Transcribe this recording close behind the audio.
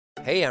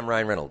Hey, I'm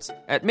Ryan Reynolds.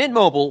 At Mint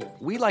Mobile,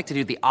 we like to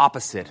do the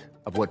opposite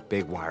of what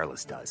Big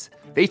Wireless does.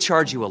 They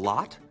charge you a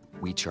lot,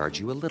 we charge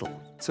you a little.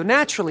 So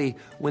naturally,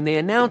 when they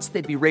announced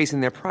they'd be raising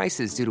their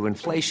prices due to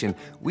inflation,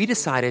 we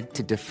decided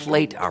to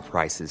deflate our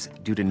prices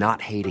due to not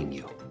hating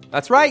you.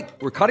 That's right.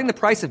 We're cutting the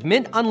price of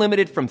Mint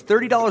Unlimited from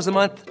 $30 a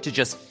month to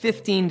just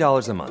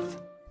 $15 a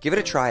month. Give it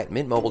a try at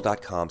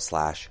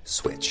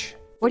mintmobile.com/switch.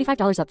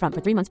 $45 up front for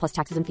 3 months plus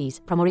taxes and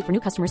fees. Promo rate for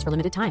new customers for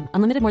limited time.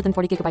 Unlimited more than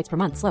 40 gigabytes per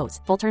month. Slows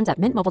full terms at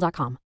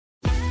mintmobile.com.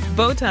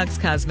 Botox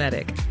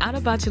Cosmetic, out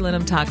of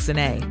botulinum toxin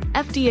A,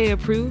 FDA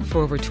approved for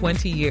over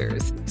 20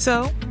 years.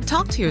 So,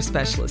 talk to your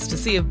specialist to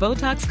see if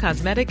Botox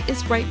Cosmetic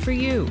is right for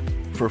you.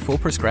 For full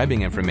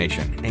prescribing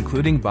information,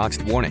 including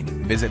boxed warning,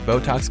 visit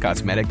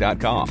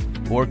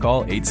BotoxCosmetic.com or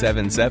call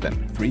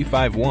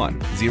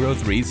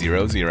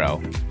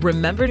 877-351-0300.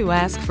 Remember to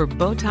ask for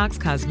Botox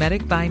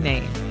Cosmetic by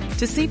name.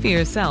 To see for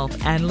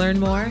yourself and learn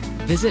more,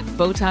 visit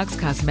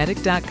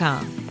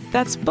BotoxCosmetic.com.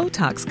 That's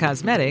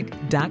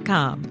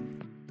BotoxCosmetic.com.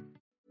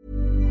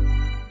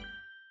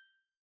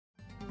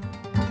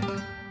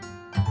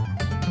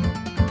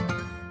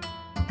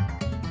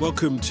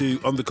 Welcome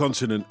to On the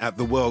Continent at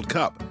the World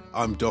Cup.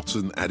 I'm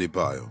Dotun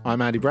Adebayo. I'm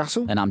Andy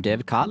Brassel. And I'm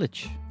David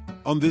Cartledge.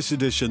 On this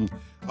edition,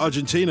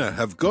 Argentina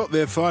have got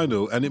their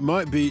final, and it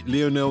might be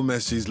Lionel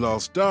Messi's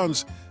last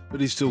dance, but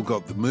he's still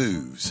got the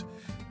moves.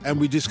 And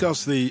we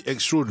discussed the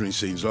extraordinary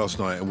scenes last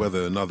night and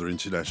whether another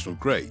international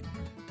great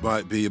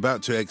might be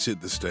about to exit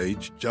the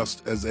stage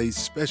just as a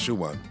special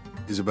one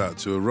is about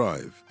to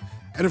arrive.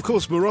 And of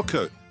course,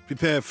 Morocco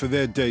prepare for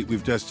their date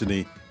with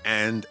destiny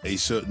and a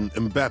certain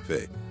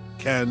Mbappe.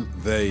 Can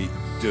they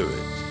do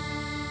it?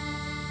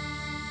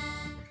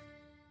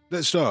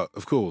 Let's start,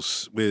 of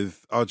course,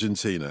 with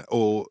Argentina.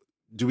 Or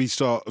do we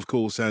start, of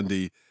course,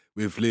 Andy,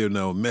 with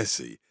Lionel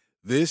Messi?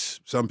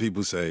 This, some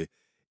people say,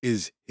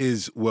 is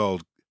his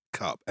World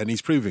Cup, and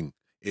he's proving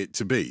it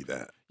to be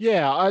that.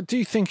 Yeah, I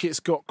do think it's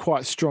got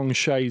quite strong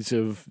shades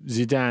of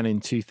Zidane in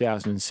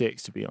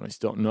 2006, to be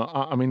honest.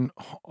 I mean,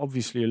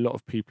 obviously a lot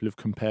of people have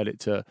compared it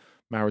to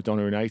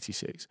Maradona in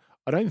 86.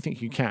 I don't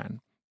think you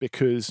can,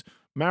 because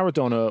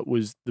Maradona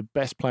was the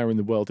best player in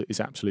the world at his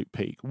absolute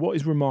peak. What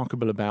is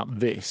remarkable about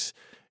this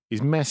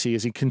is Messi,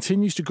 as he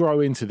continues to grow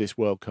into this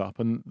World Cup,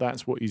 and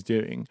that's what he's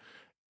doing,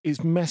 is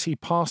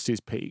Messi past his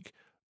peak,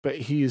 but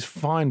he is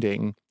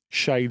finding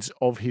shades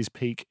of his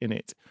peak in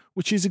it,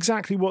 which is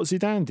exactly what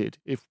Zidane did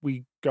if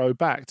we go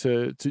back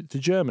to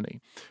Germany.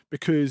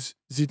 Because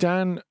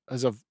Zidane,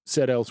 as I've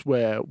said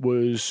elsewhere,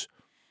 was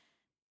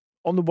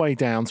on the way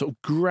down, sort of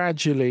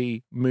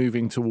gradually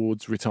moving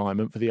towards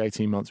retirement for the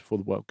 18 months before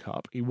the World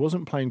Cup. He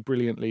wasn't playing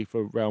brilliantly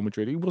for Real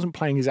Madrid. He wasn't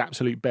playing his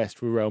absolute best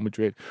for Real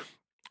Madrid.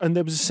 And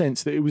there was a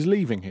sense that it was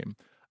leaving him.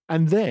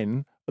 And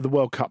then at the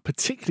World Cup,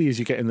 particularly as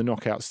you get in the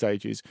knockout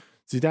stages,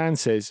 Zidane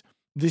says,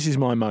 this is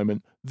my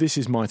moment. This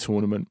is my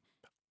tournament.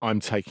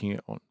 I'm taking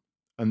it on.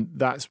 And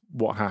that's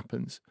what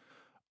happens.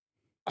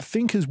 I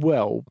think as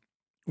well,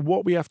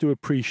 what we have to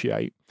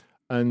appreciate,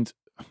 and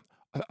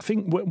I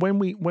think when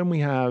we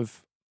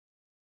have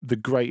the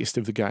greatest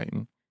of the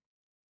game,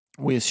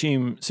 we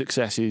assume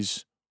success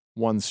is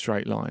one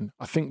straight line.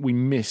 I think we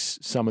miss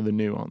some of the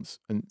nuance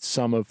and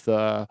some of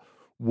the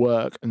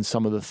work and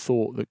some of the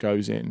thought that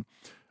goes in.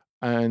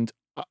 And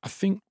I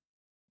think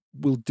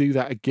we'll do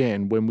that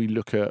again when we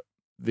look at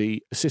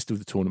the assist of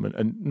the tournament.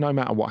 And no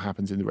matter what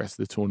happens in the rest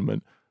of the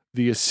tournament,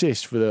 the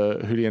assist for the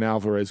Julian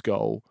Alvarez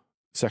goal,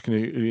 second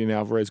Julian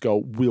Alvarez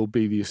goal, will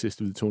be the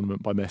assist of the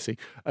tournament by Messi.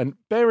 And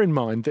bear in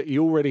mind that he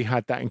already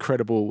had that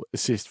incredible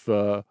assist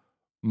for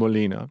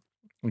Molina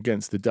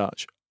against the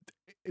Dutch.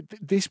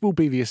 This will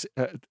be the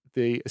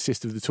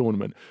assist of the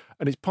tournament.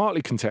 And it's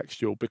partly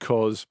contextual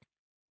because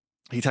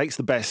he takes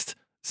the best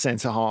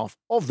centre-half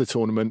of the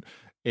tournament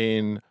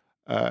in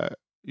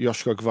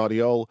Joshua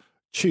Gvardiol,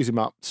 chews him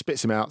up,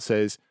 spits him out,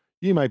 says,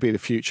 you may be the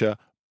future,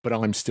 but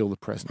I'm still the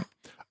present.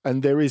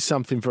 And there is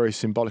something very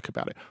symbolic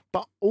about it.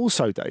 But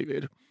also,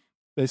 David,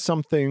 there's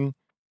something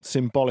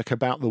symbolic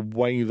about the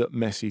way that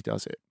Messi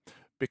does it,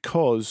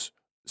 because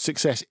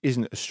success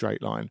isn't a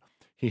straight line.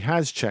 He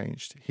has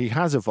changed. He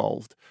has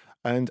evolved.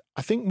 And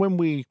I think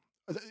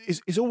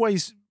it's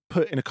always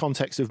put in a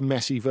context of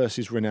Messi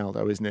versus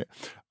Ronaldo, isn't it?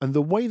 And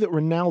the way that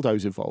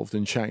Ronaldo's evolved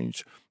and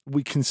changed,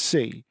 we can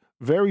see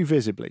very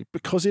visibly,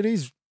 because it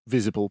is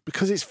visible,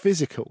 because it's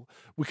physical.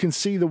 We can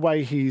see the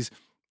way he's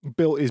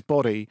built his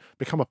body,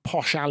 become a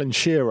posh Alan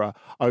Shearer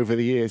over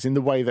the years in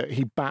the way that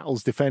he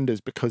battles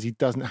defenders because he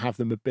doesn't have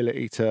the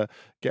mobility to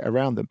get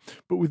around them.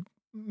 But with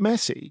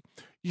Messi,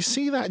 you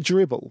see that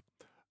dribble.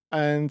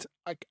 And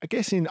I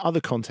guess in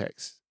other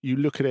contexts, you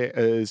look at it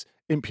as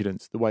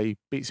impudence, the way he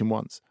beats him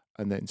once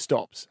and then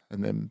stops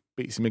and then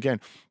beats him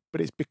again. But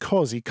it's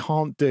because he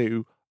can't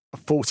do a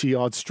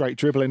 40-yard straight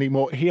dribble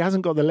anymore. He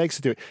hasn't got the legs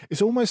to do it.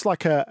 It's almost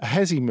like a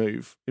hesi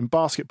move in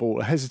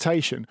basketball, a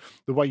hesitation,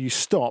 the way you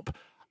stop.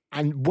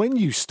 And when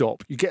you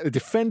stop, you get the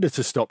defender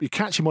to stop, you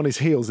catch him on his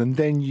heels, and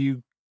then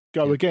you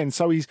go again.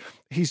 So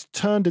he's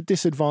turned a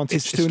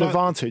disadvantage to an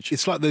advantage.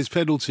 It's like those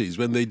penalties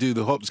when they do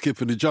the hop,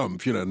 skip and a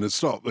jump, and a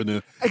stop and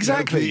a...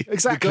 Exactly.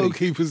 The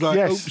goalkeeper's like,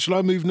 oh, shall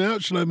I move now?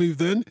 Shall I move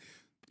then?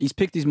 He's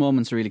picked his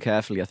moments really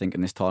carefully, I think,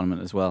 in this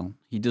tournament as well.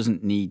 He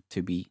doesn't need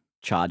to be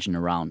charging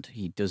around.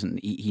 He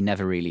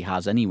never really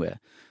has anywhere.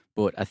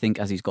 But I think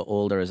as he's got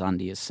older, as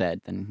Andy has said,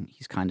 then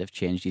he's kind of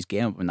changed his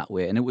game up in that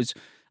way. And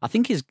I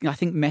think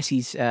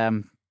Messi's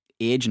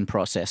aging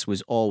process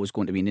was always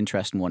going to be an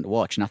interesting one to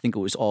watch. And I think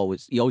he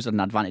always had an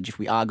advantage. If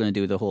we are going to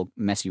do the whole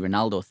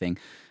Messi-Ronaldo thing,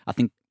 I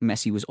think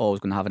Messi was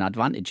always going to have an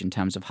advantage in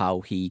terms of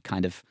how he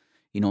kind of,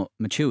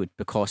 matured,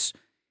 because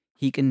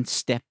he can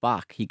step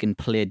back, he can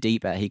play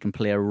deeper, he can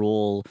play a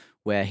role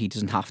where he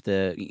doesn't have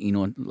to,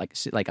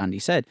 like Andy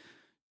said,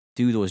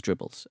 do those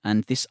dribbles.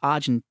 And this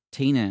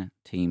Argentina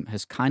team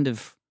has kind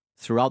of,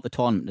 throughout the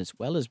tournament, as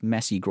well as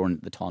Messi growing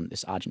into the tournament,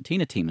 this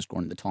Argentina team has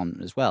grown into the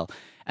tournament as well.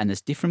 And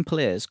there's different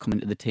players coming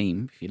to the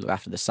team, if you look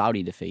after the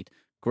Saudi defeat,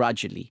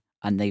 gradually,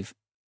 and they've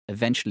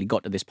eventually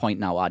got to this point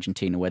now,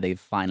 Argentina, where they've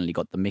finally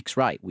got the mix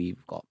right.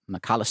 We've got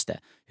McAllister,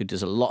 who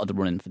does a lot of the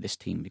running for this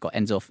team. We've got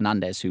Enzo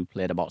Fernandez, who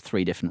played about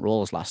 3 different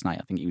roles last night.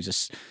 I think he was a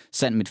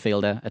centre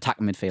midfielder,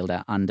 attacking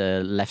midfielder, and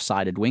a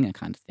left-sided winger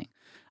kind of thing.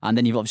 And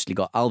then you've obviously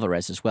got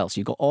Alvarez as well. So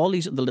you've got all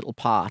these other little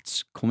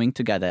parts coming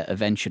together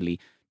eventually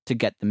to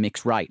get the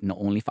mix right, not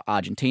only for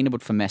Argentina,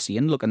 but for Messi.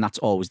 And that's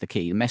always the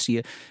key.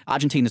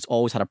 Argentina's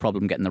always had a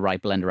problem getting the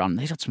right blend around.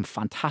 They've had some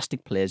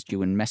fantastic players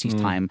during Messi's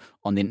time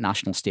on the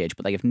international stage,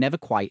 but they have never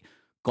quite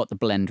got the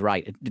blend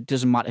right. It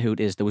doesn't matter who it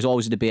is. There was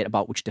always a debate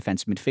about which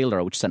defensive midfielder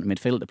or which centre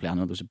midfielder to play. I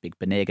know there was a big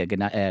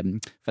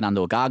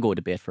Fernando Gago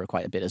debate for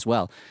quite a bit as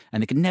well.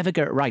 And they could never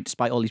get it right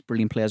despite all these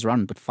brilliant players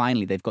around. But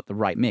finally, they've got the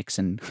right mix.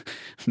 And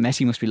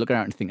Messi must be looking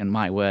around and thinking,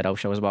 my word, I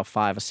wish I was about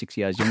 5 or 6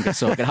 years younger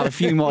so I could have a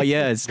few more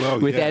years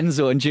with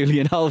Enzo and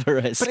Julian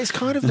Alvarez. But it's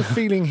kind of the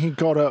feeling he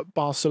got at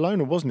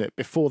Barcelona, wasn't it?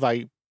 Before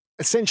they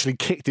essentially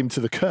kicked him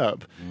to the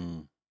curb.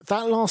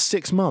 That last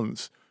 6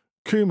 months,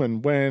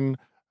 Koeman, when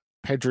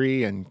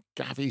Pedri and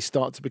Gavi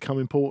start to become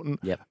important,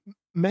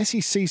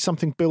 Messi sees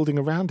something building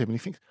around him and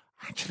he thinks,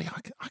 actually,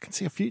 I can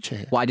see a future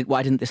here. Why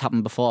didn't this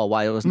happen before?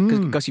 Why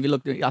wasn't? Because if you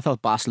look, I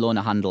thought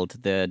Barcelona handled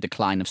the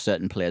decline of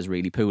certain players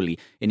really poorly.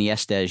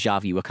 Iniesta,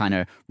 Xavi were kind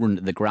of run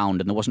to the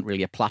ground, and there wasn't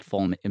really a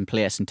platform in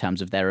place in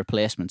terms of their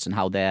replacements and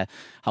how they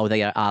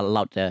are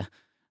allowed to,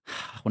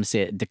 I want to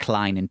say,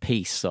 decline in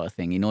peace, sort of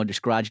thing.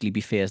 Just gradually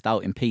be phased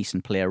out in peace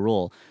and play a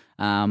role.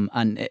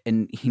 And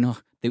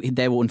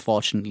they were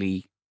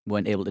unfortunately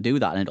weren't able to do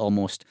that, and it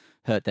almost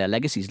hurt their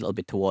legacies a little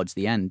bit towards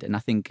the end. And I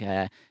think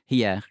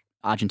here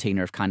Argentina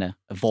have kind of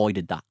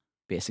avoided that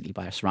basically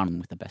by surrounding them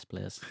with the best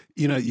players.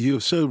 You're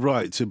so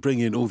right to bring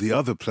in all the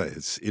other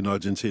players in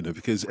Argentina,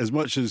 because as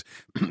much as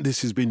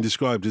this has been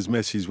described as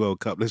Messi's World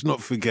Cup, let's not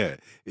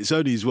forget it's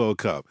only his World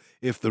Cup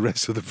if the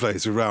rest of the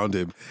players around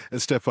him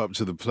step up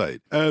to the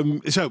plate.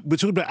 So we're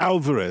talking about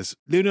Alvarez.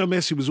 Lionel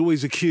Messi was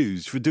always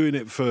accused for doing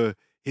it for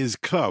his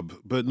club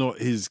but not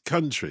his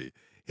country.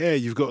 Yeah,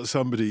 you've got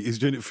somebody who's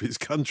doing it for his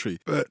country,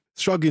 but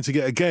struggling to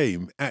get a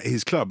game at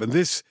his club. And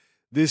this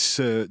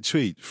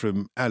tweet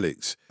from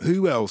Alex,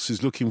 who else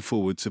is looking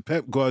forward to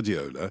Pep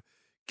Guardiola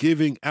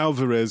giving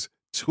Alvarez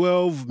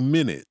 12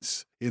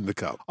 minutes in the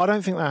cup? I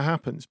don't think that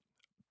happens,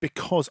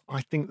 because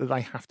I think that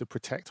they have to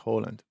protect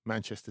Haaland,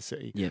 Manchester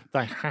City. Yeah.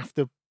 They have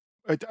to,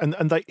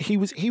 he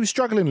was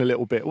struggling a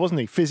little bit,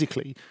 wasn't he,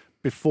 physically,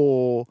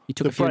 before he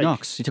took a few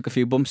knocks, he took a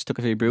few bumps, took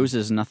a few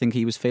bruises, and I think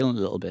he was feeling a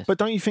little bit. But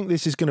don't you think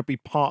this is going to be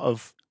part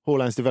of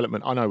Haaland's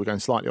development? I know we're going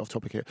slightly off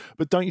topic here,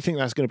 but don't you think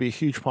that's going to be a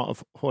huge part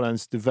of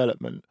Haaland's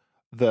development,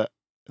 that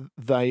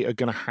they are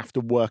going to have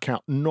to work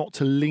out not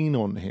to lean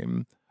on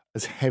him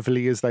as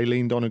heavily as they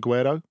leaned on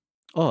Aguero?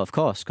 Oh, of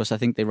course, because I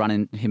think they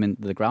ran him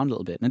into the ground a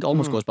little bit. And it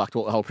almost goes back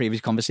to our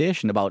previous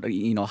conversation about,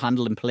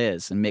 handling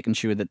players and making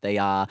sure that they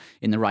are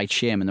in the right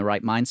shape and the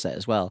right mindset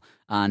as well.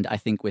 And I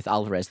think with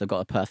Alvarez, they've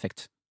got a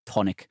perfect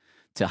tonic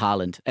to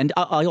Haaland. And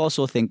I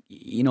also think,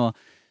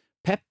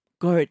 Pep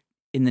got it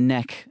in the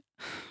neck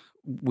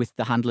with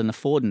the handling of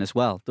Foden as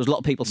well. There's a lot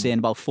of people saying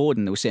about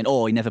Foden, they were saying,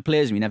 he never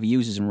plays him, he never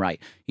uses him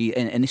right.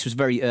 And this was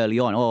very early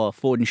on.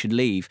 Foden should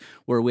leave,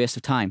 we're a waste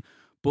of time.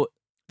 But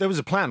there was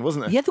a plan,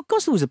 wasn't there? Yeah, of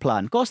course there was a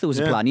plan. Of course there was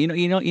a plan.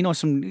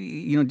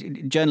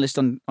 Some journalists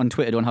on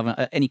Twitter don't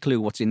have any clue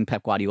what's in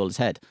Pep Guardiola's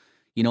head.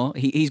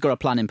 He's got a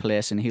plan in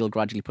place, and he'll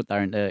gradually put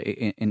that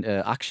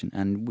into action.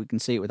 And we can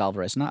see it with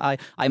Alvarez. And I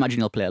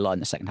imagine he'll play a lot in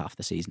the second half of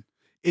the season.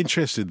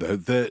 Interesting, though,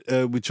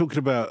 that we're talking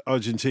about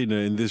Argentina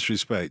in this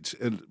respect.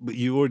 But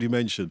you already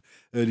mentioned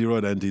earlier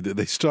on, Andy, that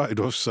they started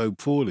off so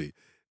poorly.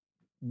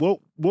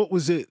 What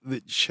was it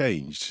that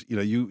changed?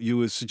 You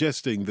were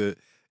suggesting that...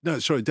 No,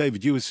 sorry,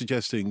 David, you were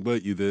suggesting,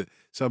 weren't you, that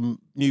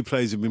some new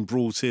players have been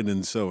brought in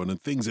and so on,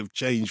 and things have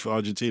changed for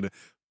Argentina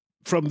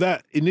from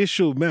that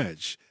initial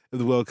match of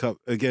the World Cup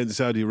against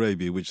Saudi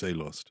Arabia, which they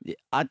lost.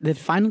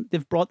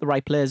 They've brought the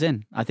right players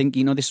in. I think,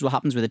 this is what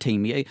happens with a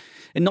team.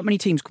 And not many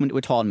teams come into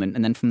a tournament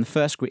and then from the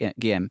first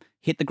game,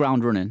 hit the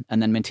ground running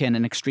and then maintain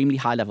an extremely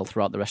high level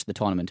throughout the rest of the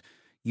tournament.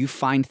 you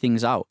find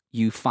things out.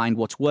 You find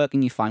what's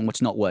working, you find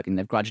what's not working.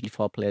 They've gradually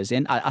brought players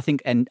in. I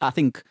think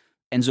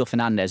Enzo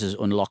Fernandez has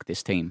unlocked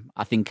this team.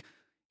 I think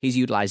his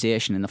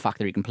utilisation and the fact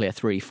that he can play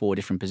 3-4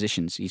 different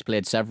positions. He's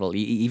played several.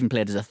 He even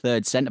played as a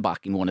third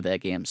centre-back in one of their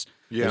games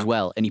as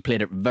well. And he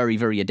played it very,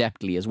 very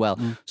adeptly as well.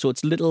 So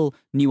it's little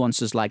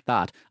nuances like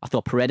that. I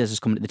thought Paredes has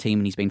come to the team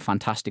and he's been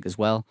fantastic as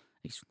well.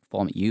 His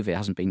form at Juve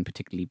hasn't been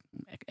particularly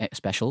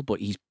special,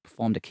 but he's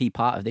formed a key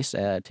part of this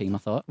team, I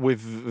thought.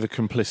 With the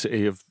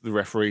complicity of the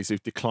referees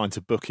who've declined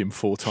to book him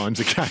 4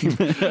 times a game.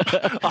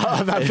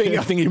 I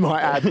think you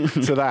might add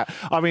to that.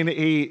 I mean,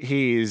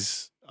 he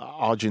is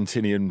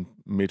Argentinian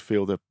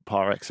midfielder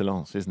par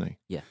excellence, isn't he?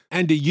 Yeah.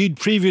 Andy, you'd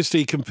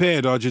previously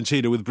compared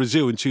Argentina with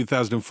Brazil in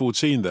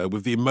 2014, though,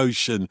 with the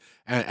emotion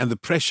and the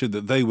pressure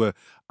that they were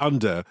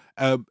under.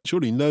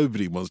 Surely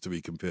nobody wants to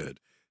be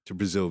compared to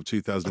Brazil of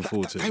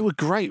 2014. They were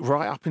great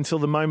right up until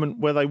the moment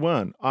where they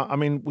weren't. I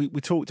mean, we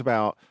talked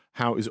about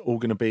how it was all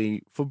going to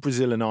be for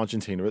Brazil and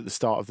Argentina at the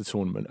start of the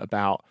tournament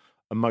about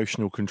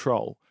emotional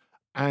control.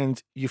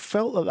 And you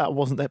felt that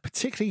wasn't there,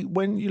 particularly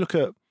when you look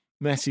at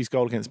Messi's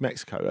goal against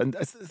Mexico. And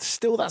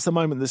still, that's the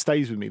moment that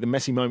stays with me, the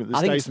Messi moment that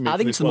stays with me. I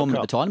think it's the moment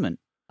of the tournament.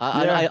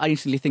 I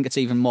actually think it's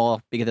even more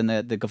bigger than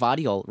the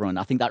Gvardiol run.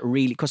 I think that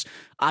really, because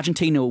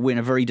Argentina were in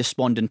a very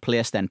despondent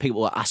place then.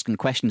 People were asking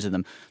questions of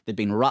them. They'd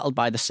been rattled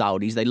by the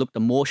Saudis. They looked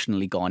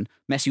emotionally gone.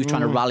 Messi was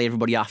trying to rally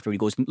everybody after. He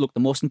goes, look,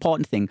 the most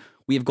important thing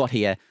we've got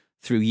here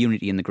through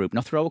unity in the group,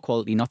 not through our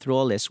quality, not through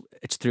all this,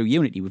 it's through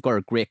unity. We've got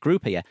a great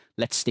group here.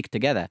 Let's stick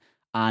together.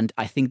 And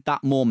I think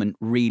that moment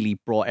really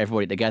brought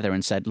everybody together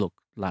and said, look,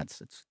 lads,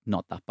 it's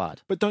not that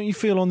bad. But don't you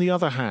feel, on the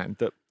other hand,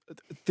 that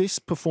this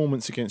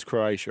performance against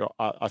Croatia,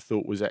 I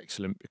thought was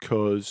excellent,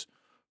 because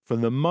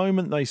from the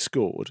moment they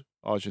scored,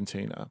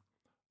 Argentina,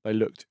 they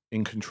looked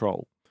in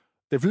control.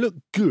 They've looked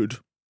good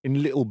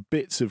in little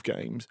bits of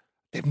games.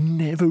 They've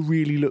never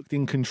really looked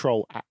in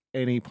control at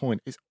any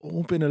point. It's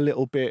all been a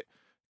little bit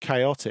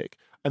chaotic.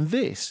 And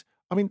this,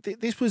 I mean,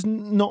 this was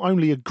not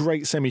only a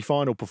great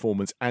semi-final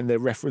performance and their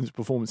reference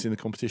performance in the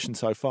competition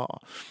so far,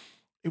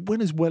 it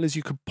went as well as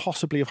you could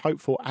possibly have hoped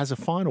for as a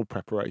final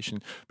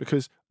preparation,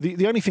 because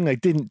the only thing they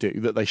didn't do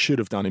that they should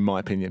have done, in my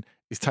opinion,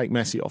 is take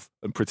Messi off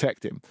and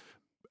protect him.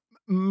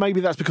 Maybe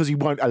that's because he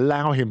won't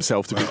allow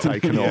himself to be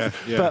taken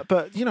off. Yeah.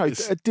 But you know,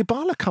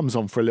 Dybala comes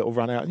on for a little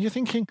run out and you're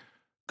thinking,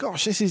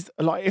 gosh, this is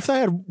like, if they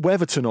had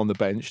Weatherton on the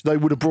bench, they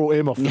would have brought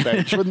him off the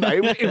bench, wouldn't they?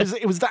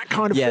 It was that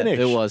kind of finish.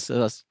 Yeah, it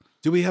was.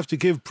 Do we have to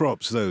give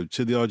props, though,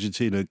 to the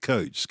Argentina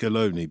coach,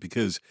 Scaloni,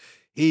 because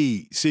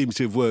he seems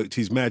to have worked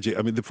his magic.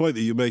 I mean, the point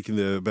that you're making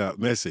there about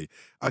Messi,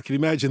 I can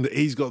imagine that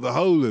he's got the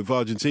whole of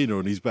Argentina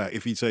on his back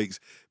if he takes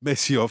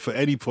Messi off at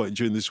any point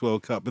during this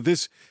World Cup. But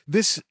this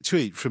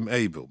tweet from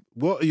Abel,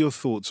 what are your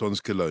thoughts on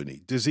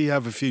Scaloni? Does he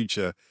have a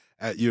future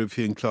at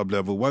European club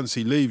level once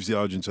he leaves the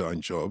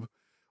Argentine job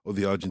or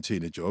the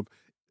Argentina job?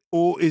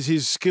 Or is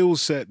his skill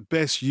set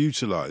best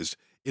utilised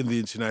in the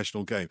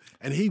international game?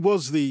 And he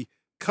was the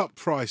cut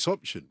price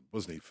option,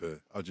 wasn't he, for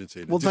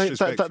Argentina? Well,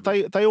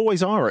 they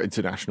always are at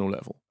international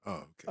level.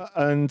 Oh, okay.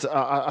 And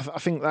I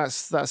think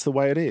that's the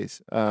way it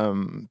is.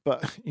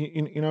 But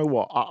you know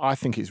what? I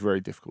think it's very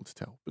difficult to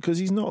tell, because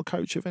he's not a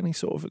coach of any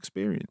sort of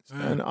experience.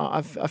 And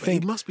I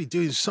think he must be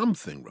doing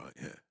something right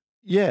here.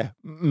 Yeah,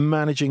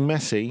 managing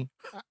Messi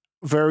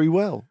very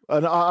well,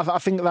 and I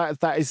think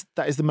that is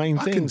the main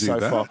thing so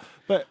far.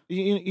 But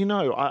you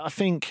know, I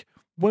think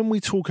when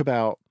we talk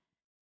about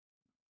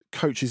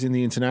coaches in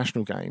the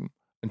international game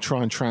and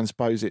try and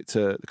transpose it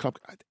to the club,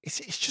 it's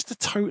just a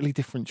totally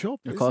different job.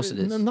 Of course it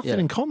is. Nothing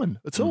in common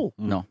at all.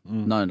 No,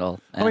 not at all.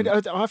 I mean,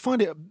 I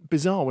find it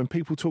bizarre when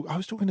people talk. I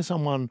was talking to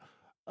someone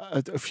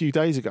a few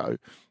days ago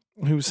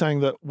who was saying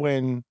that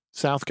when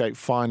Southgate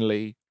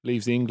finally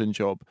leaves the England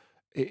job,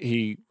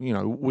 he, you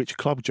know, which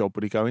club job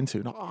would he go into?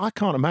 And I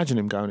can't imagine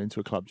him going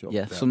into a club job.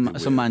 Yeah, some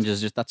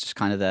managers that's just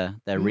kind of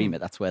their remit.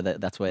 That's where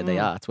they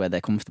are. It's where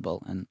they're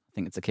comfortable, and I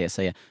think it's the case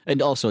here.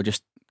 And also,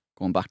 just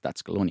going back to that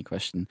Scaloni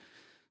question,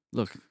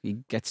 look,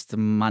 he gets to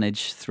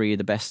manage 3 of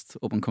the best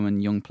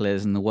up-and-coming young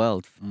players in the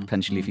world,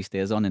 potentially, if he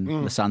stays on, in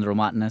Lisandro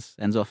Martinez,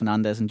 Enzo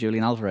Fernandez and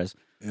Julian Alvarez.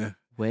 Yeah.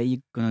 Where are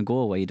you going to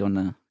go? Where you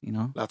don't, you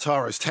know?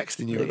 Lautaro's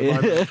texting you at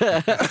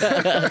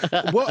the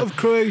moment. What of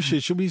Croatia?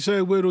 Should we say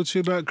a word or two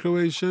about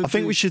Croatia? I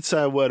think we should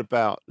say a word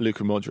about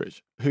Luka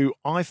Modric, who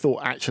I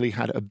thought actually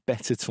had a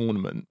better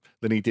tournament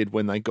than he did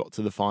when they got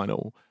to the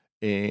final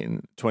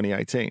in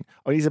 2018.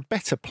 I mean, he's a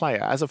better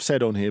player, as I've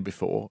said on here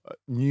before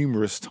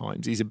numerous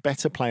times. He's a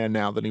better player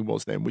now than he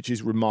was then, which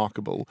is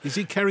remarkable. Is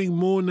he carrying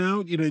more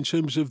now, you know, in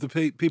terms of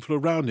the people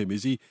around him?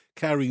 Is he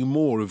carrying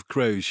more of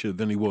Croatia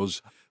than he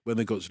was when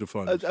they got to the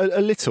finals?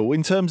 A little,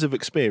 in terms of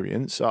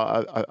experience,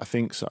 I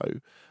think so.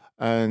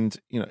 And,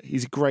 you know,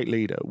 he's a great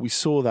leader. We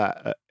saw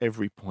that at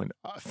every point.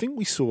 I think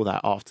we saw that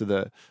after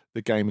the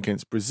game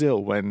against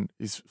Brazil, when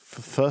his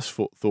first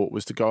thought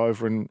was to go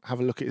over and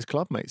have a look at his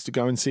club mates, to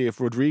go and see if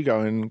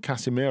Rodrigo and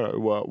Casemiro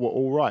were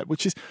all right,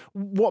 which is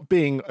what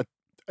being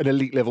an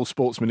elite level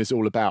sportsman is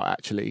all about,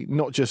 actually.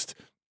 Not just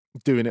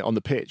doing it on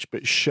the pitch,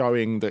 but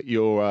showing that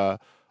you're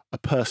a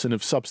person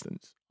of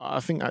substance. I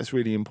think that's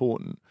really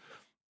important.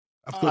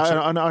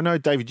 I I know,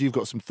 David, you've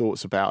got some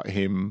thoughts about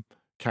him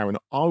carrying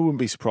on. I wouldn't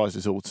be surprised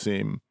at all to see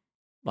him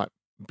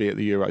be at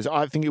the Euros.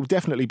 I think it will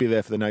definitely be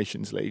there for the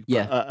Nations League.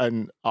 Yeah.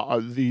 And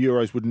the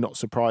Euros would not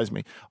surprise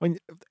me. I mean,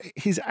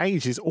 his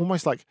age is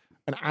almost like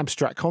an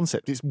abstract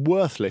concept. It's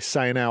worthless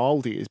saying how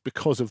old he is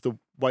because of the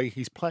way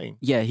he's playing.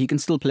 Yeah, he can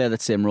still play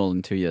that same role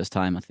in 2 years'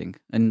 time, I think.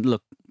 And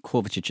look,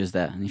 Kovacic is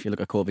there. And if you look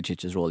at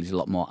Kovacic's role, he's a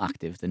lot more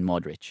active than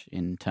Modric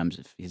in terms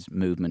of his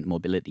movement,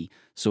 mobility.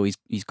 So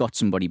he's got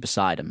somebody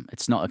beside him.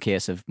 It's not a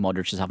case of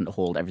Modric just having to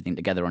hold everything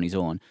together on his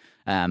own.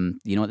 And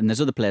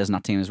there's other players in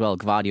that team as well.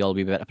 Gvardiol will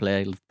be a better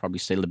player. He'll probably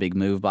steal the big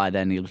move by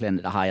then. He'll play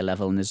at a higher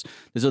level. And there's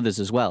others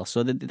as well.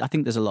 So I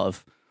think there's a lot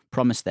of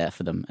promise there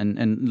for them.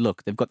 And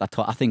look, they've got that.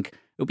 I think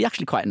it'll be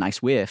actually quite a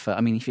nice way for.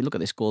 I mean, if you look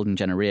at this golden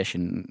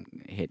generation,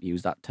 I hate to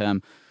use that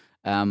term.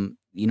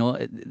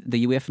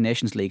 The UEFA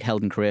Nations League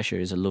held in Croatia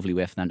is a lovely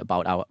way for them to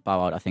bow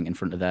out, I think, in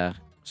front of their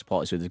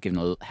supporters who they've given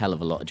a hell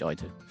of a lot of joy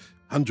to.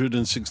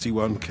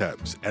 161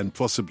 caps and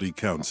possibly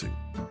counting.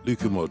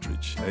 Luka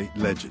Modric, a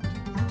legend.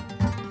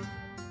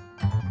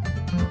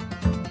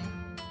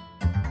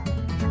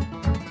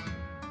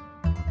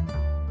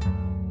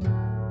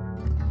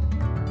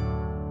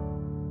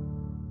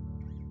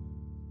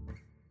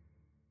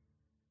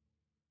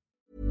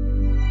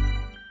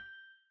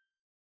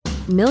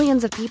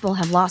 Millions of people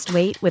have lost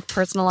weight with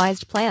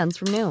personalized plans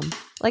from Noom.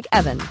 Like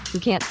Evan, who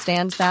can't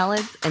stand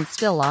salads and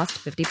still lost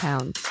 50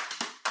 pounds.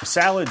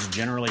 Salads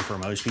generally for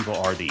most people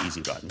are the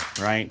easy button,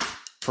 right?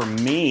 For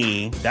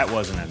me, that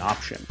wasn't an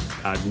option.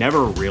 I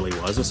never really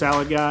was a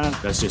salad guy.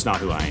 That's just not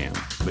who I am.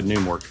 But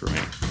Noom worked for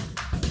me.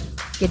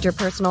 Get your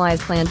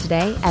personalized plan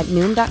today at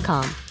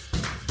Noom.com.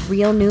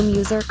 Real Noom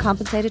user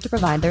compensated to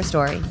provide their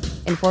story.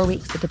 In 4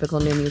 weeks, the typical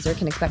Noom user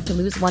can expect to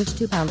lose 1 to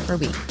 2 pounds per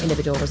week.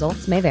 Individual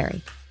results may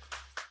vary.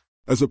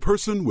 As a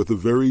person with a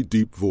very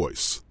deep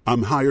voice,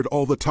 I'm hired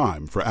all the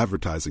time for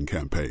advertising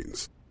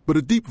campaigns. But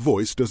a deep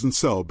voice doesn't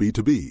sell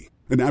B2B,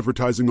 and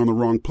advertising on the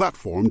wrong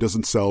platform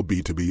doesn't sell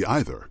B2B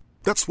either.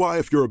 That's why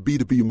if you're a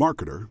B2B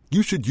marketer,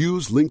 you should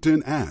use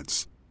LinkedIn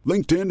ads.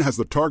 LinkedIn has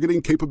the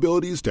targeting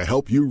capabilities to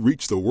help you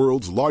reach the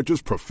world's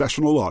largest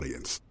professional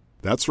audience.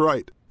 That's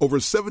right, over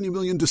 70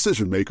 million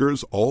decision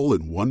makers all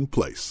in one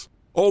place.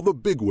 All the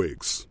big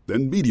wigs,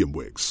 then medium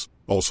wigs,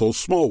 also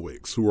small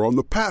wigs who are on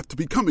the path to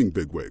becoming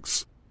big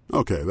wigs.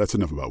 Okay, that's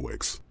enough about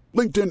wigs.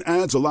 LinkedIn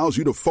ads allows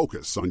you to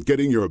focus on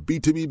getting your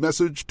B2B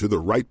message to the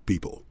right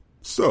people.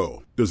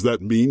 So, does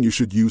that mean you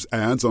should use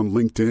ads on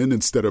LinkedIn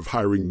instead of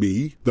hiring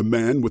me, the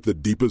man with the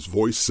deepest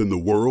voice in the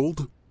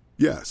world?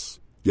 Yes.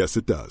 Yes,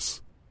 it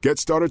does. Get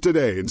started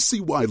today and see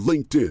why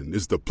LinkedIn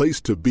is the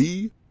place to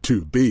be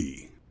to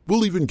be.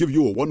 We'll even give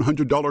you a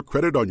 $100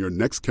 credit on your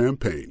next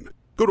campaign.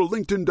 Go to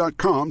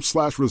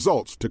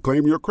linkedin.com/results to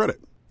claim your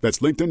credit. That's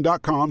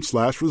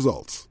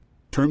linkedin.com/results.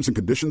 Terms and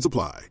conditions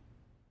apply.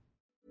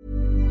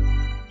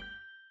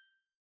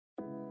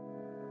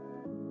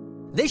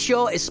 This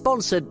show is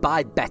sponsored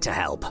by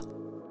BetterHelp.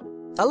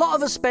 A lot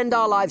of us spend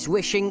our lives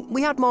wishing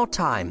we had more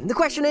time. The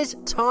question is,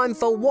 time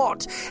for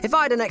what? If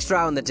I had an extra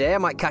hour in the day, I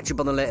might catch up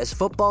on the latest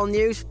football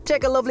news,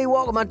 take a lovely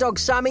walk with my dog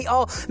Sammy,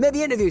 or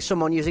maybe interview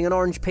someone using an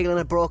orange peel and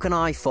a broken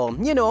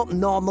iPhone. You know,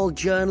 normal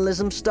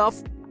journalism stuff.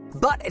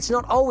 But it's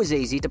not always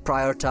easy to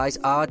prioritise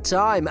our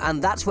time,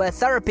 and that's where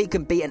therapy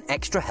can be an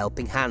extra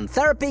helping hand.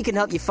 Therapy can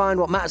help you find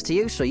what matters to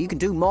you so you can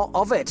do more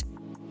of it.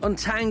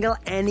 Untangle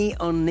any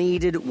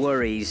unneeded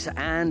worries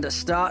and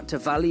start to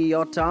value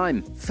your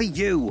time for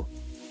you.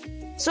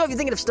 So if you're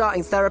thinking of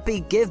starting therapy,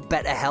 give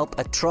BetterHelp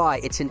a try.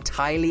 It's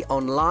entirely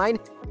online,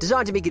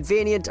 designed to be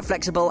convenient,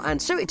 flexible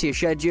and suited to your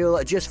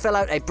schedule. Just fill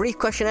out a brief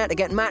questionnaire to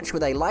get matched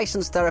with a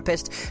licensed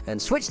therapist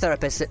and switch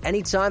therapists at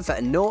any time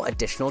for no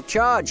additional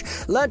charge.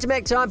 Learn to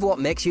make time for what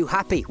makes you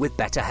happy with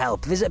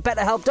BetterHelp. Visit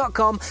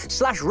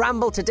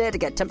betterhelp.com/ramble today to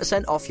get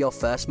 10% off your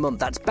first month.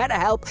 That's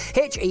BetterHelp,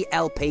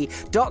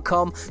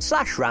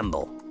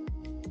 HELP.com/ramble.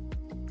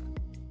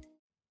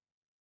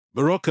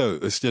 Morocco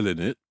are still in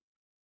it.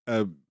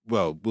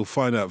 Well, we'll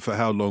find out for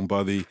how long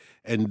by the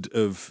end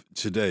of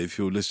today, if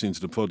you're listening to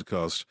the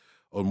podcast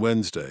on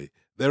Wednesday.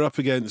 They're up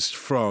against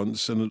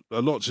France and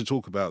a lot to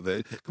talk about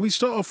there. Can we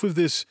start off with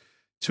this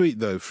tweet,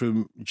 though,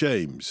 from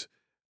James?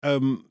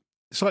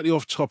 Slightly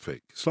off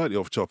topic,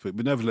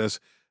 but nevertheless,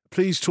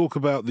 please talk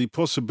about the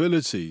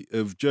possibility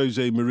of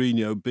Jose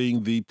Mourinho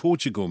being the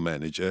Portugal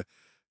manager.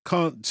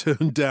 Can't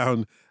turn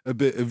down a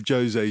bit of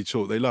Jose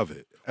talk. They love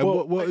it. And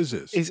well, what is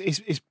this?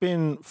 It's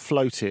been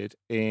floated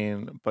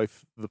in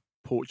both the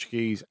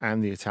Portuguese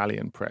and the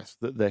Italian press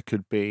that there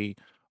could be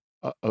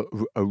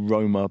a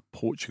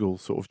Roma-Portugal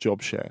sort of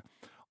job share.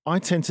 I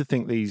tend to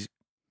think these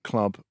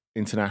club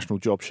international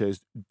job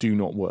shares do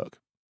not work,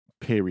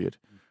 period.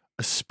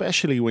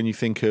 Especially when you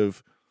think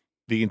of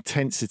the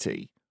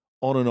intensity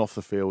on and off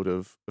the field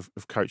of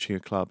coaching a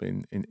club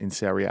in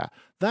Serie A.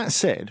 That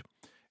said,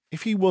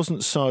 if he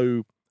wasn't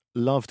so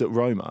loved at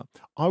Roma,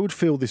 I would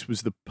feel this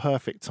was the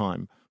perfect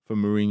time for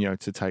Mourinho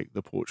to take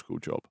the Portugal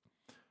job.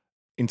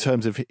 in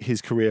terms of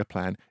his career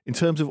plan, in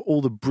terms of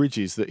all the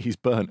bridges that he's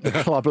burnt at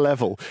club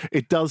level,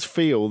 it does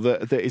feel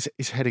that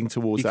it's heading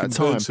towards that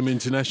time. Burn some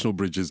international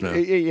bridges now.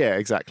 Yeah,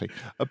 exactly.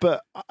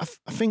 But I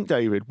think,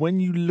 David, when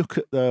you look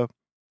at the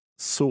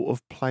sort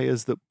of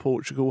players that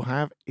Portugal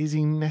have, is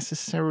he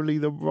necessarily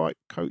the right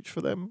coach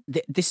for them?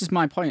 This is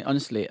my point,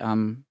 honestly.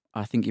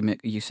 I think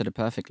you said it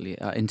perfectly.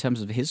 In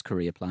terms of his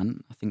career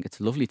plan, I think it's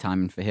lovely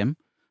timing for him.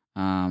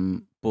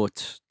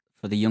 But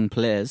for the young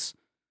players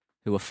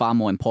who are far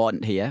more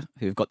important here,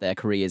 who've got their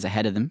careers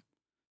ahead of them,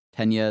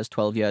 10 years,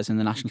 12 years in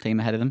the national team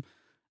ahead of them,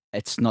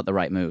 it's not the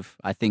right move.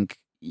 I think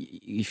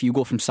if you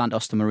go from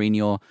Santos to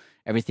Mourinho,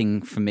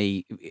 everything for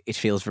me, it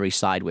feels very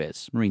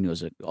sideways.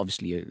 Mourinho's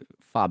obviously a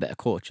far better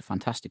coach, a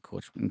fantastic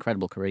coach,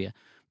 incredible career.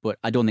 But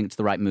I don't think it's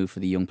the right move for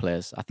the young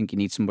players. I think you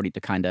need somebody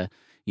to kind of,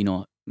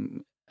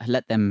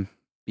 let them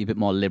be a bit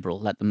more liberal,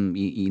 let them,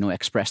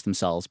 express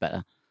themselves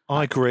better.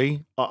 I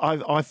agree.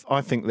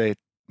 I think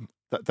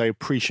that they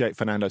appreciate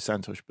Fernando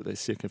Santos, but they're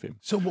sick of him.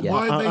 So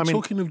why are they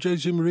talking of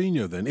Jose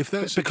Mourinho then? If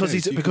that's because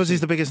he's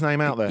the biggest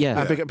name out there,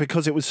 and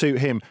because it would suit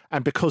him,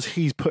 and because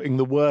he's putting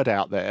the word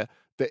out there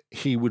that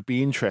he would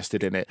be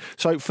interested in it.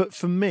 So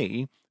for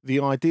me,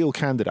 the ideal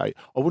candidate,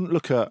 I wouldn't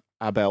look at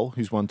Abel,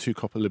 who's won 2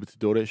 Copa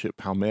Libertadores at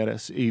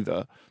Palmeiras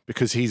either,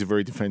 because he's a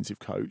very defensive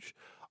coach.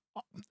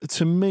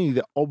 To me,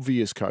 the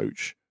obvious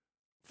coach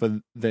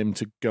for them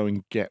to go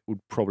and get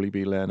would probably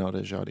be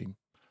Leonardo Jardim.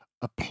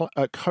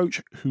 A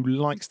coach who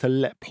likes to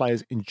let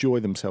players enjoy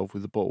themselves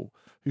with the ball,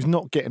 who's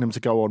not getting them to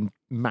go on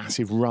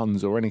massive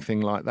runs or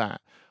anything like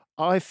that.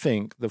 I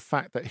think the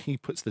fact that he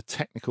puts the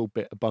technical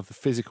bit above the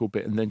physical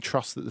bit and then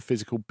trusts that the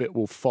physical bit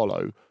will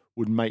follow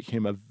would make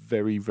him a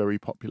very, very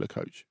popular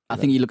coach. I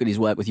think you look at his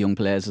work with young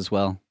players as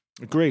well.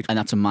 Agreed. And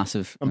that's a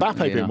massive...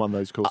 Mbappe being one of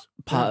those, of course.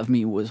 Part of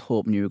me was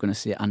hoping you were going to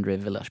say Andre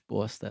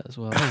Villas-Boas there as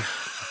well.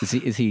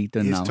 Is he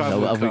done His now?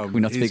 time will come. We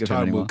not speak of him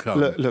anymore.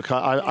 Look,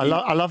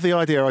 I love the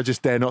idea. I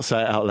just dare not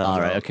say it out loud. All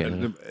right, okay.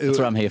 That's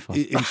what I'm here for.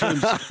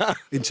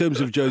 In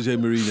terms of Jose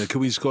Mourinho, can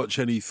we scotch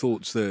any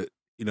thoughts that,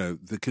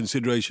 the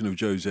consideration of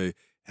Jose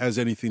has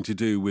anything to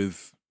do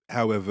with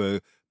however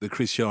the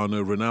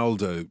Cristiano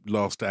Ronaldo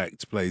last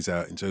act plays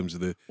out in terms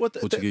of the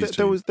Portuguese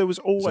team? There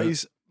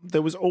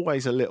was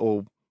always a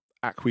little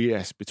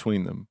acquiesce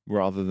between them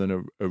rather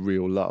than a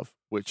real love,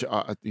 which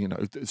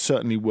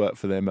certainly worked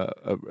for them at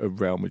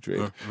Real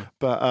Madrid.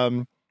 But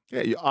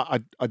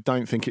I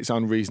don't think it's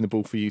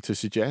unreasonable for you to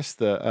suggest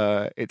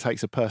that it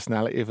takes a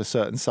personality of a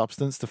certain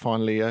substance to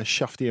finally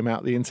shufty him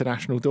out the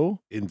international door.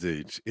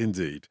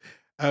 Indeed.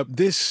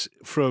 This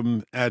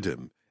from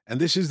Adam, and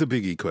this is the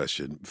biggie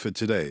question for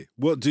today.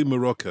 What do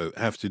Morocco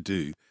have to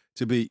do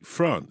to beat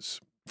France?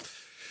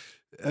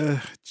 Do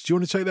you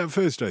want to take that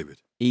first, David?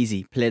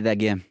 Easy. Play their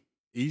game.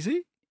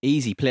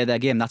 Easy, play their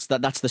game. That's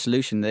the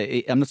solution.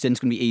 I'm not saying it's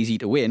going to be easy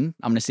to win.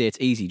 I'm going to say it's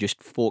easy.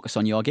 Just focus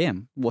on your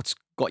game. What's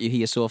got you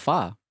here so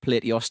far? Play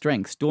to your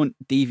strengths. Don't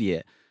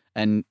deviate.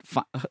 And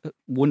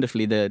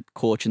wonderfully, the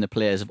coach and the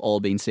players have all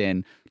been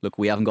saying, look,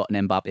 we haven't got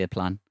an Mbappe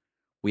plan.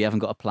 We haven't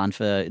got a plan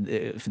for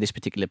this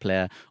particular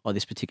player or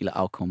this particular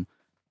outcome.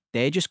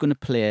 They're just going to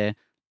play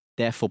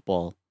their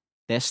football,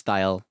 their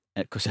style,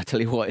 because I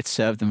tell you what, it's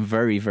served them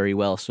very, very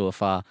well so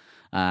far.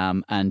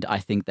 And I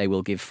think they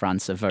will give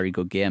France a very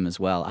good game as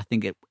well. I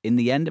think in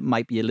the end, it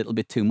might be a little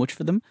bit too much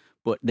for them,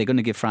 but they're going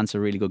to give France a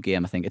really good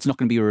game, I think. It's not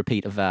going to be a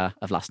repeat of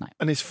last night.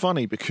 And it's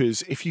funny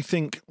because if you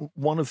think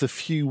one of the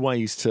few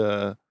ways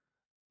to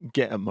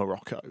get at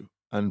Morocco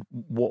and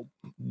what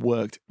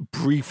worked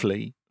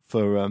briefly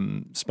for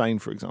Spain,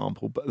 for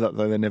example, but that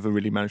they never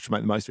really managed to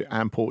make the most of it,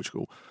 and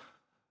Portugal,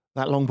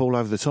 that long ball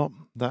over the top,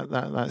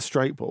 that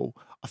straight ball.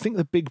 I think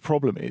the big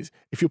problem is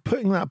if you're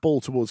putting that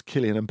ball towards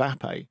Kylian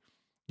Mbappe,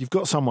 you've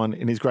got someone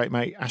in his great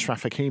mate,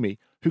 Achraf Hakimi,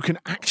 who can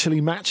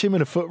actually match him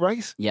in a foot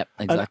race. Yep,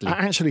 exactly.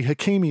 And actually,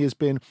 Hakimi has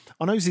been...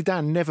 I know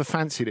Zidane never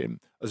fancied him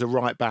as a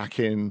right-back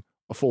in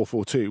a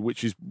 4-4-2,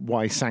 which is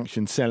why he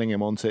sanctioned selling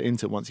him onto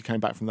Inter once he came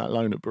back from that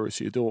loan at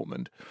Borussia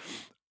Dortmund.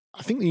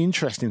 I think the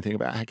interesting thing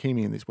about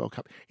Hakimi in this World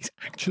Cup, he's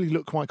actually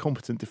looked quite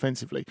competent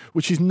defensively,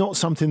 which is not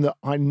something that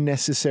I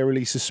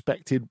necessarily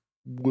suspected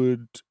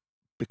would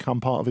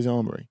become part of his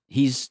armoury.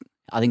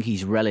 I think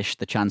he's relished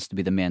the chance to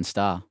be the main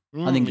star.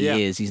 I think he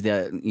is. He's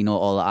there,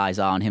 all the eyes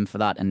are on him for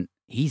that. And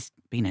he's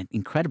been an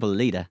incredible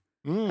leader.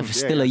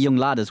 Still a young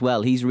lad as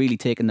well. He's really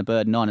taken the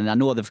burden on. And I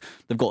know they've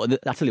got,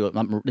 I tell you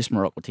what, this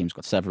Morocco team's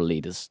got several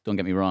leaders. Don't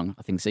get me wrong.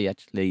 I think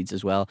Ziyech leads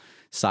as well.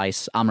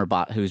 Saiss,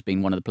 Amrabat, who's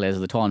been one of the players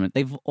of the tournament.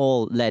 They've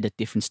all led at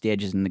different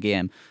stages in the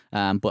game.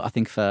 But I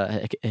think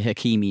for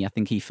Hakimi, I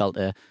think he felt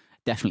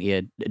definitely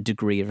a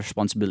degree of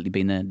responsibility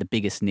being the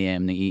biggest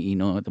name,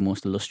 the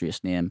most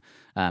illustrious name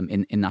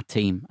in that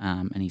team,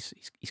 and he's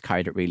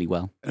carried it really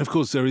well. And of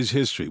course, there is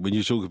history when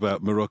you talk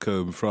about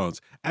Morocco and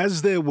France,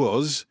 as there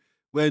was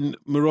when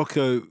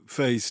Morocco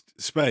faced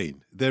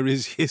Spain. There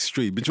is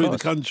history between the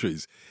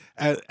countries,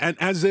 and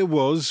as there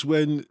was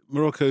when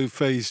Morocco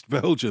faced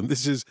Belgium.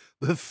 This is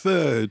the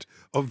third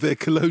of their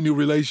colonial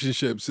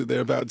relationships that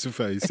they're about to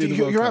face.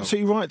 You're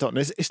absolutely right, Don.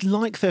 It's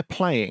like they're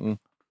playing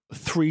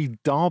 3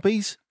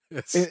 derbies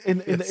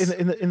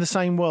in the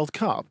same World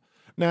Cup.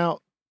 Now,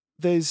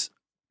 there's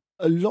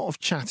a lot of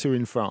chatter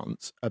in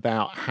France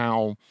about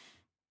how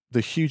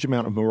the huge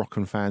amount of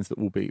Moroccan fans that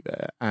will be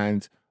there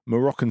and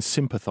Moroccan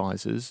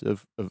sympathisers,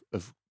 of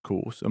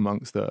course,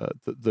 amongst the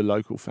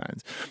local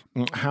fans,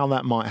 how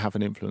that might have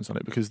an influence on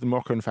it, because the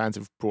Moroccan fans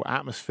have brought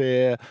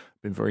atmosphere,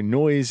 been very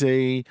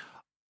noisy.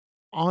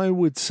 I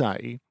would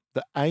say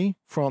that A,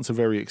 France are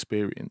very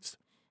experienced,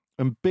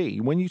 and B,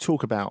 when you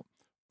talk about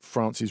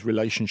France's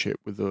relationship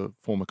with the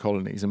former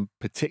colonies, and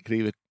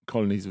particularly the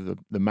colonies of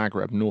the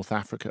Maghreb, North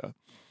Africa,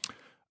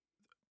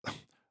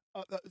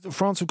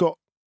 France have got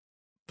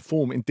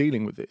form in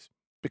dealing with this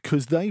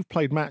because they've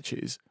played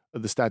matches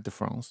at the Stade de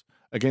France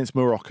against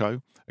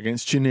Morocco,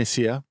 against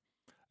Tunisia,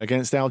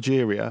 against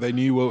Algeria. They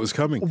knew what was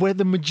coming. Where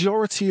the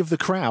majority of the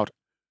crowd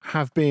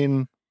have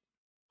been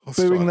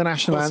booing the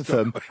national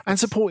anthem and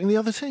supporting the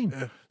other team.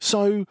 Yeah.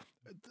 So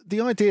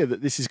the idea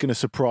that this is going to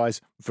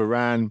surprise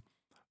Varane,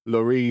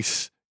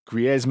 Lloris,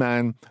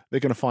 Griezmann, they're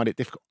going to find it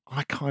difficult,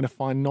 I kind of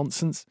find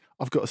nonsense,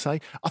 I've got to say.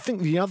 I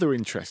think the other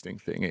interesting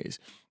thing is,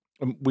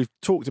 we've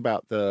talked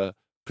about the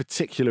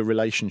particular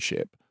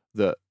relationship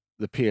that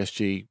the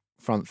PSG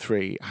front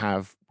three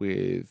have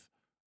with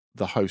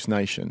the host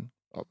nation,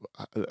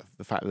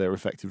 the fact that they're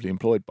effectively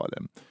employed by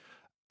them.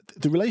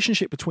 The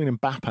relationship between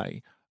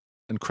Mbappe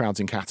and crowds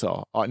in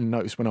Qatar, I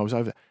noticed when I was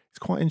over there, it's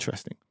quite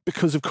interesting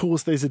because, of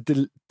course, there's a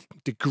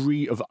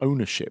degree of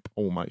ownership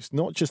almost,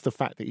 not just the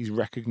fact that he's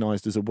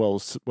recognised as a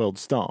world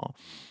star,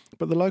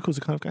 but the locals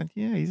are kind of going,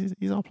 yeah,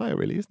 he's our player,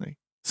 really, isn't he?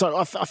 So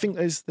I think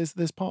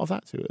there's part of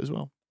that to it as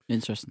well.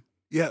 Interesting.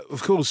 Yeah,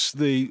 of course,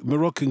 the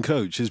Moroccan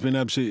coach has been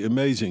absolutely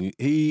amazing.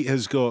 He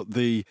has got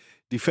the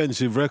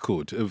defensive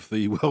record of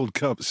the World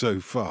Cup so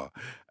far.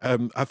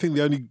 I think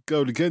the only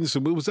goal against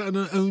them, was that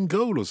an own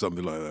goal or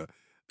something like that?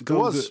 It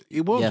was,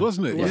 yeah.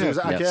 Wasn't it? Yeah. It was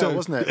Akea, So,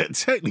 wasn't it?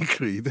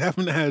 Technically, they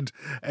haven't had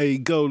a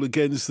goal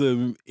against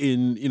them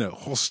in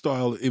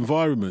hostile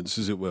environments,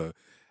 as it were.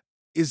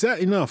 Is that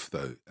enough,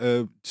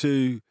 though,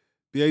 to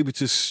be able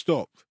to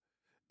stop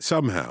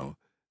somehow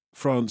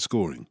France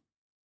scoring?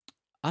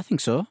 I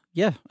think so,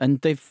 yeah. And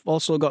they've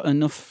also got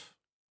enough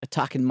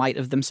attacking might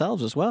of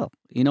themselves as well.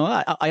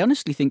 I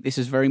honestly think this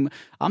is I'm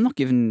not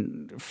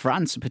giving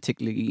France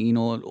particularly,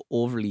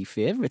 overly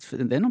favourites.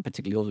 They're not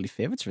particularly overly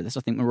favourites for this.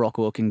 I think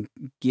Morocco can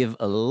give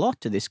a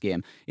lot to this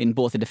game in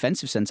both a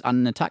defensive sense and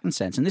an attacking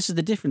sense. And this is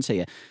the difference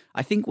here.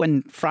 I think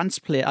when France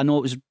play, I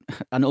know it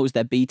was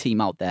their B team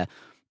out there,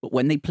 but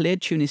when they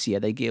played Tunisia,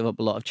 they gave up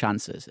a lot of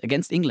chances.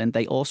 Against England,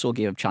 they also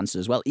gave up chances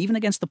as well. Even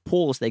against the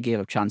Poles, they gave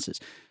up chances.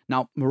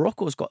 Now,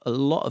 Morocco's got a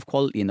lot of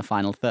quality in the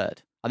final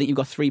third. I think you've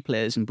got three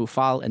players in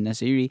Boufal and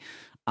Naziri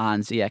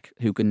and Ziyech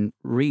who can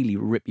really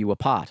rip you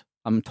apart.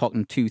 I'm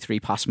talking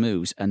 2-3 pass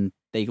moves and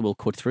they will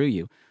cut through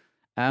you.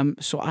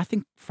 So I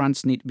think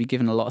France need to be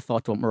given a lot of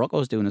thought to what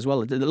Morocco's doing as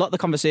well. A lot of the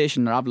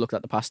conversation that I've looked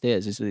at the past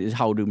days is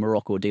how do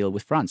Morocco deal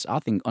with France? I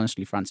think,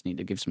 honestly, France need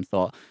to give some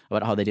thought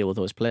about how they deal with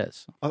those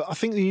players. I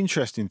think the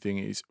interesting thing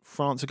is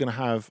France are going to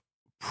have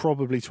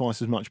probably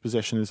twice as much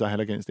possession as they had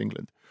against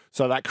England.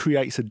 So that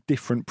creates a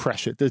different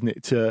pressure, doesn't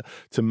it,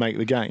 to make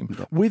the game.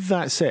 Yeah. With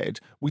that said,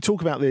 we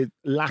talk about the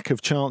lack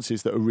of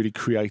chances that are really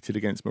created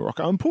against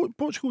Morocco. And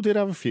Portugal did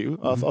have a few.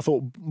 Mm-hmm. I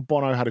thought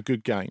Bono had a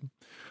good game.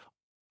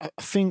 I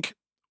think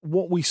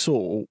what we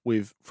saw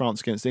with France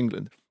against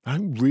England, I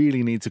don't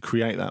really need to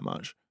create that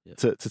much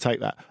to take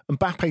that.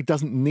 Mbappe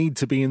doesn't need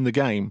to be in the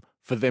game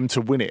for them to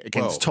win it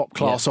against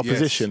top-class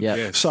opposition.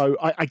 Yes. So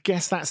I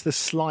guess that's the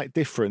slight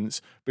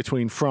difference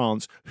between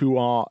France, who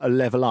are a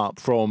level up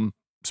from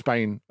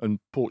Spain and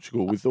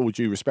Portugal, with all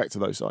due respect to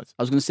those sides.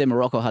 I was going to say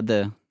Morocco had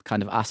the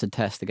kind of acid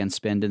test against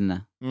Spain, didn't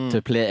they?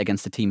 To play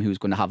against a team who's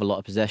going to have a lot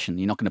of possession.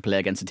 You're not going to play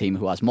against a team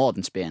who has more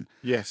than Spain.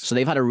 Yes. So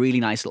they've had a really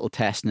nice little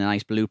test and a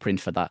nice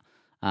blueprint for that.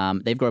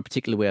 They've got a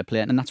particular way of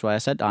playing, and that's why I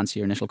said, to answer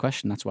your initial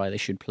question, that's why they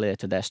should play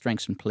to their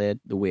strengths and play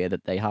the way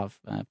that they have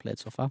played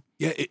so far.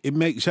 Yeah, it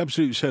makes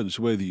absolute sense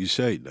the way that you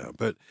say it now.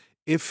 But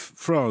if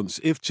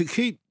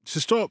to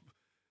stop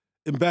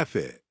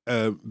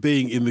Mbappe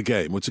being in the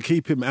game, or to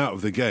keep him out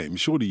of the game,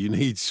 surely you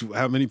need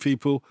how many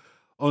people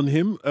on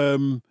him?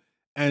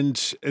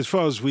 And as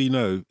far as we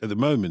know at the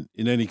moment,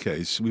 in any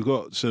case, we've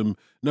got some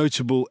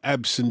notable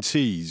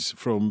absentees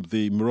from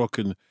the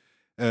Moroccan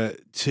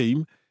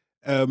team.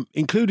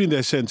 Including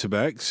their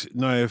centre-backs,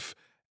 Naif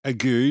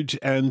Agoud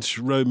and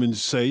Roman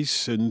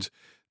Saiss, and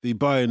the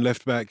Bayern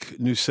left-back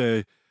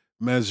Noussair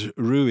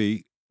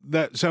Mazraoui.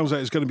 That sounds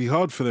like it's going to be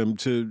hard for them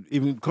to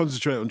even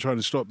concentrate on trying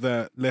to stop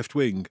that left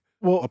wing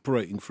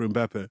operating for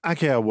Mbappe.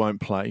 Akea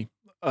won't play,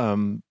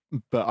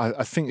 but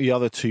I think the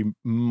other two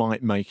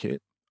might make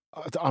it.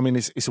 I mean,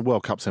 it's a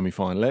World Cup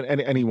semi-final.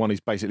 Anyone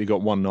who's basically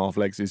got 1.5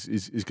 legs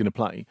is going to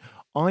play.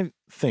 I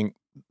think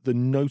the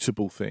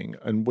notable thing,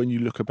 and when you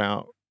look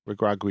about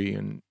Regragui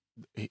and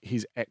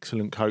his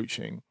excellent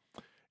coaching,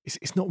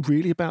 it's not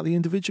really about the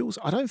individuals.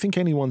 I don't think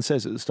anyone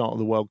says at the start of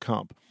the World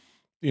Cup,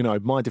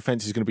 my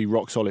defence is going to be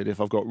rock solid if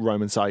I've got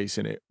Roman Saiss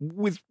in it.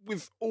 With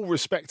all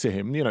respect to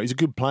him, he's a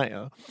good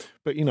player,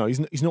 but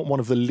he's not one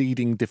of the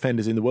leading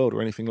defenders in the world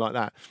or anything like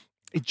that.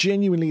 It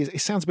genuinely is. It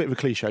sounds a bit of a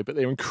cliche, but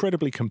they're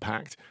incredibly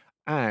compact,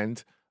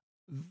 and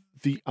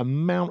the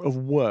amount of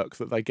work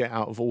that they get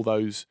out of all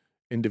those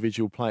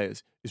individual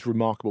players is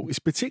remarkable. It's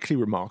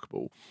particularly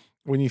remarkable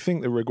when you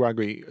think that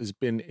Regragui has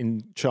been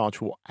in charge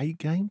for 8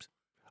 games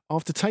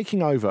after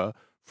taking over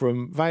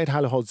from Vahid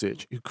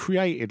Halilhodžić, who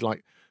created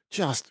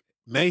just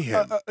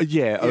mayhem. Because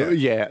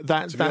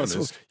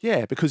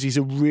he's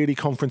a really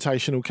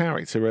confrontational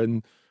character,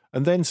 and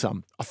then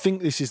some. I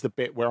think this is the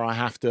bit where I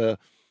have to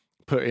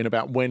put in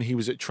about when he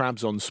was at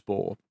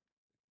Trabzonspor,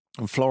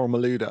 and Florent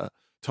Malouda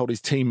told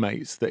his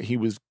teammates that he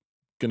was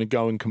going to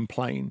go and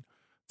complain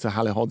to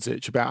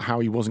Halilhodžić about how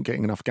he wasn't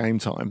getting enough game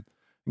time,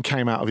 and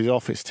came out of his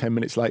office 10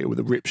 minutes later with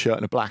a ripped shirt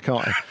and a black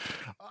eye.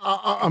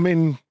 I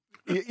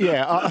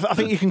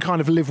think you can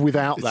kind of live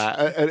without that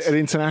at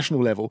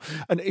international level.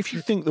 And if you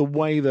think the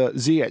way that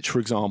Ziyech, for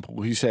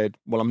example, who said,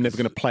 well, I'm never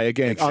going to play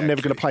again. Exactly. I'm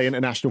never going to play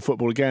international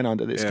football again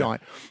under this guy.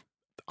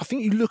 I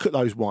think you look at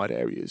those wide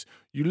areas.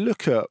 You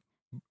look at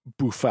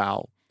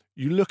Boufal.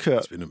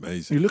 It's been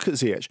amazing. You look at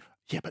Ziyech.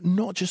 Yeah, but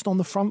not just on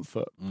the front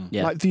foot.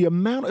 Yeah. Like the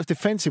amount of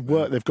defensive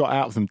work they've got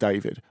out of them,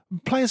 David.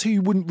 Players who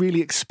you wouldn't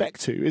really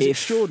expect to is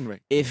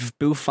extraordinary. If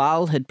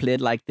Boufal had played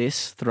like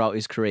this throughout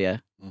his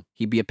career,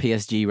 he'd be a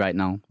PSG right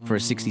now for a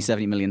 60,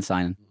 70 million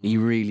signing. He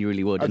really,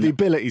 really would. The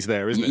ability's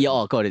there, isn't it? Yeah,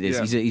 oh God, it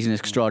is. Yeah. He's an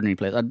extraordinary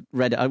player.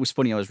 It was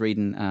funny, I was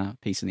reading a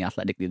piece in The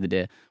Athletic the other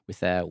day with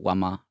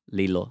Wama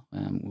Lilo,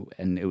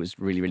 and it was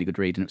really, really good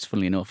read, and it was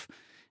funny enough.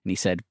 And he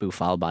said,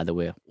 Boufal, by the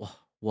way,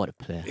 what a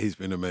player. He's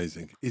been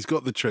amazing. He's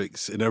got the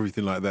tricks and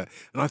everything like that.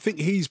 And I think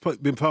he's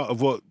been part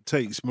of what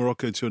takes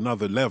Morocco to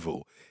another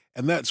level.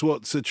 And that's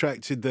what's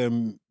attracted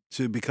them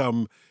to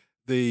become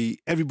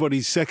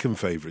everybody's second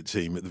favourite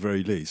team at the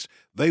very least.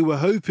 They were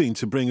hoping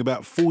to bring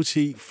about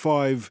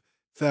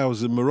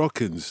 45,000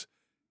 Moroccans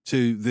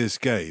to this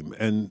game,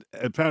 and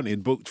apparently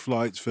had booked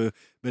flights for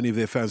many of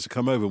their fans to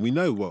come over. And we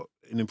know what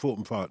an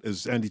important part,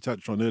 as Andy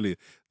touched on earlier,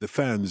 the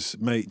fans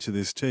make to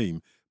this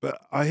team. But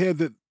I hear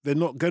that they're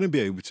not going to be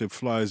able to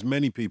fly as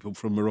many people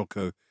from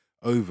Morocco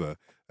over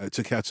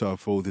to Qatar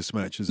for this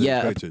match as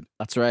expected.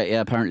 That's right. Yeah,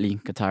 apparently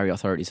Qatari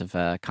authorities have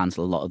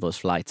cancelled a lot of those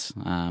flights.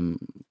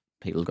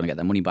 People are going to get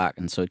their money back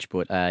and such,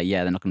 but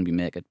they're not going to be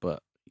make it.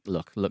 But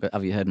look,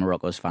 have you heard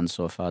Morocco's fans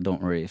so far?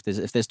 Don't worry. If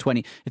there's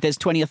 20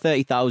 or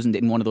 30,000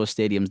 in one of those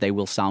stadiums, they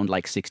will sound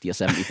like 60 or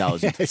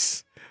 70,000.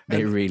 Yes.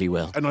 They really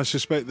will. And I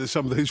suspect that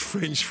some of those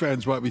French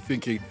fans might be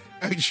thinking,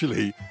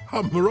 actually,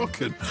 I'm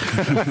Moroccan.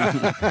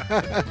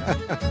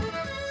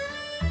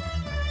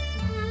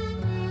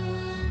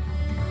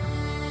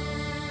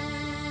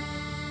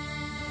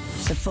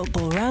 The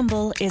Football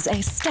Ramble is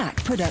a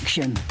Stack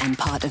production and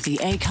part of the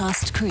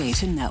Acast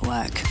Creator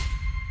Network.